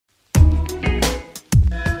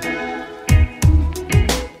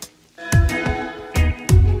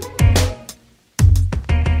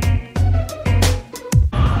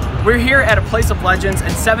We're here at a place of legends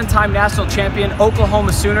and 7-time national champion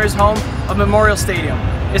Oklahoma Sooners home of Memorial Stadium.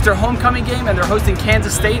 It's their homecoming game and they're hosting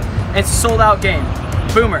Kansas State, and it's a sold-out game.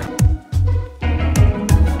 Boomer.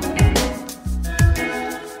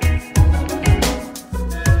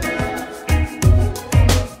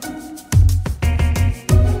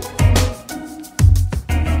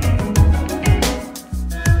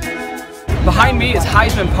 Behind me is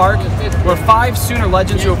Heisman Park, where 5 Sooner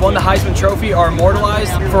legends who have won the Heisman Trophy are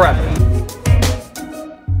immortalized forever.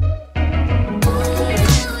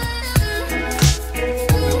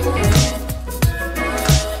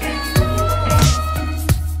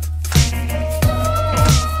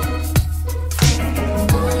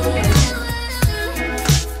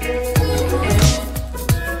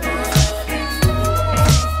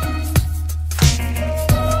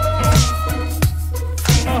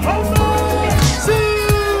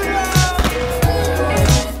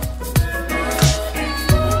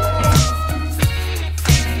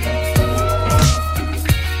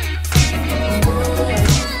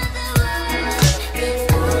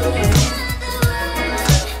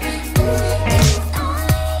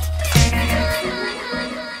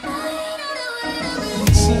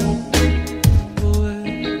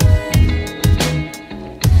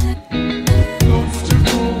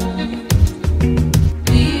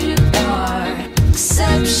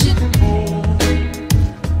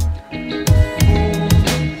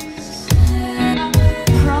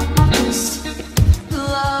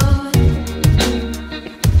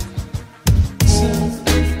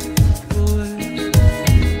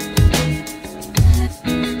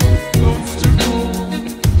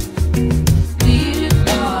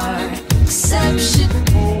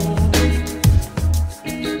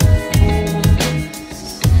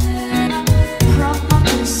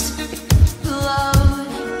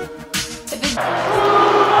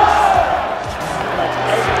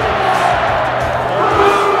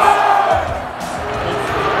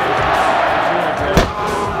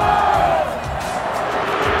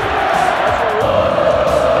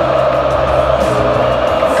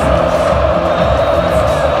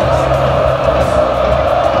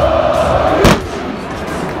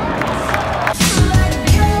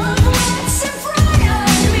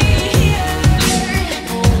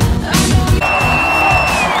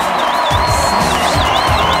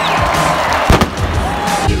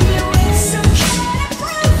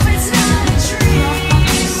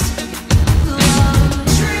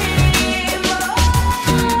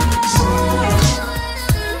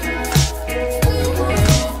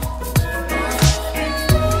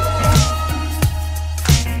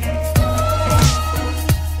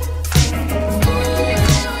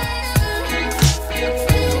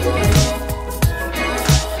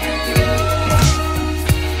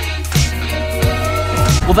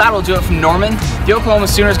 Well, that'll do it from Norman. The Oklahoma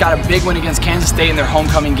Sooners got a big win against Kansas State in their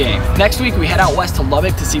homecoming game. Next week, we head out west to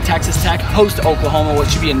Lubbock to see Texas Tech host Oklahoma, which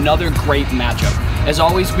should be another great matchup. As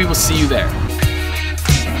always, we will see you there.